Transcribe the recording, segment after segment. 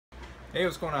Hey,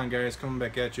 what's going on, guys? Coming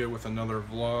back at you with another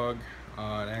vlog.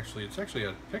 It's actually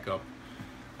a pickup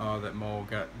that Mo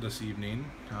got this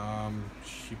evening.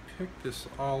 She picked this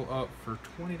all up for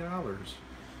 $20.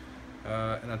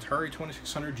 An Atari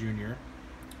 2600 Junior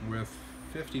with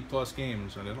 50 plus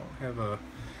games, and I don't have a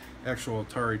actual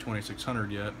Atari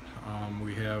 2600 yet.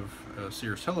 We have a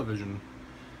Sears television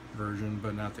version,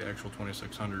 but not the actual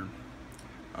 2600.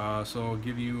 So I'll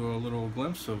give you a little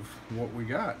glimpse of what we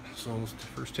got. So let's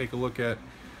first take a look at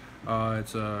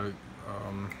it's a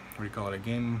what do you call it, a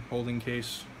game holding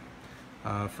case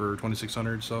for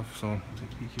 2600 stuff. So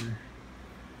take a peek here.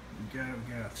 We got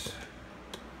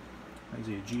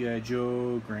a G.I.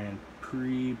 Joe, Grand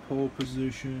Prix, Pole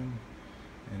Position,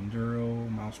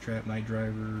 Enduro, Mousetrap, Night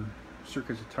Driver,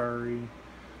 Circus Atari,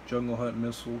 Jungle Hunt,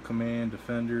 Missile, Command,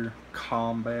 Defender,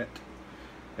 Combat,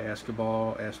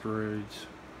 Basketball, Asteroids,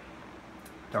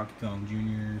 Donkey Kong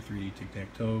Jr., 3D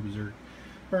Tic-Tac-Toe, Berserk,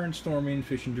 Barnstorming,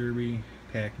 Fishing Derby,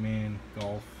 Pac-Man,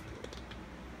 Golf.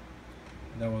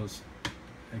 I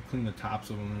cleaned the tops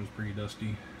of them. It was pretty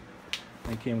dusty.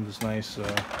 They came with this nice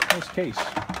case.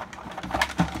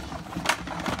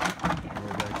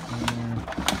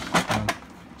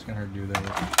 It's kind of hard to do that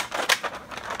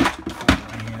with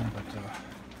my hand, but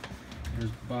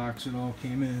here's the box it all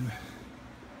came in.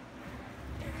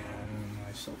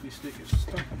 My selfie stick is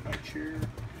stuck in my chair.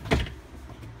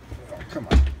 Oh, come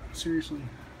on. Seriously?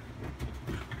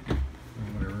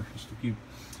 Whatever. Just to keep.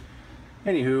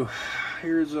 Anywho,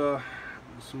 here's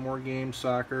some more games.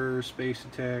 Soccer, Space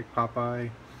Attack,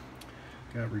 Popeye.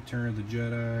 Got Return of the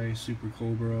Jedi, Super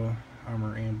Cobra,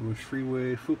 Armor Ambush,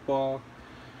 Freeway, Football,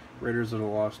 Raiders of the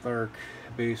Lost Ark,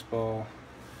 Baseball,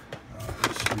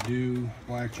 Screw-Doo,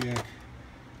 Blackjack,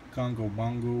 Congo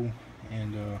Bongo,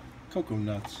 and Cocoa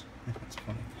Nuts. That's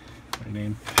funny. My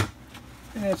name.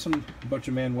 And had a bunch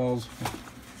of manuals.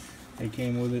 They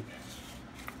came with it,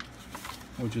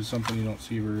 which is something you don't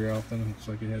see very often. Looks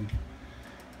like it had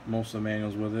most of the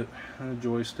manuals with it. And the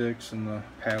joysticks and the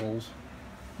paddles.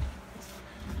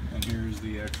 And here's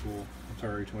the actual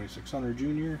Atari 2600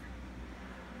 Junior,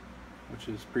 which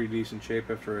is pretty decent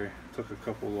shape after I took a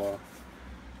couple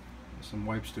some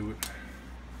wipes to it.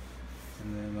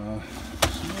 And then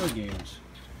some more games.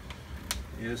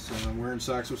 Yes, and I'm wearing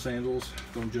socks with sandals.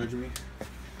 Don't judge me.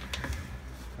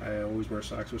 I always wear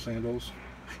socks with sandals,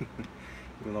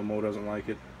 even though Mo doesn't like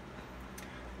it.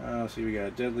 See, we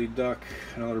got Deadly Duck,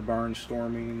 another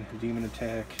Barnstorming, Demon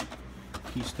Attack,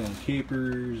 Keystone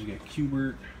Capers. You got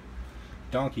Q*bert,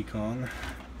 Donkey Kong,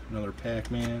 another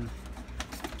Pac-Man.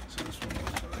 So this one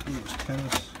was, I think it was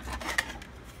tennis.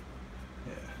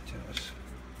 Yeah, tennis.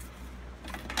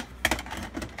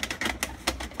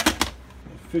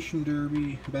 Fishing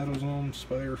Derby, Battlezone,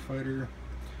 Spire Fighter,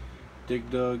 Dig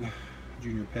Dug,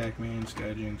 Junior Pac-Man,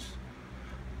 Skyjinx,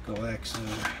 Galaxa,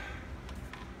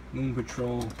 Moon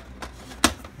Patrol,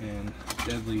 and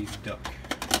Deadly Duck.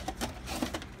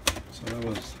 So that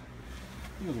was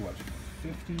what,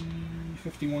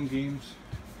 51 games.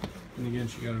 And again,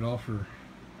 she got it all for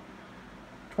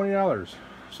 $20.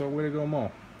 So way to go,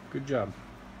 Mo. Good job.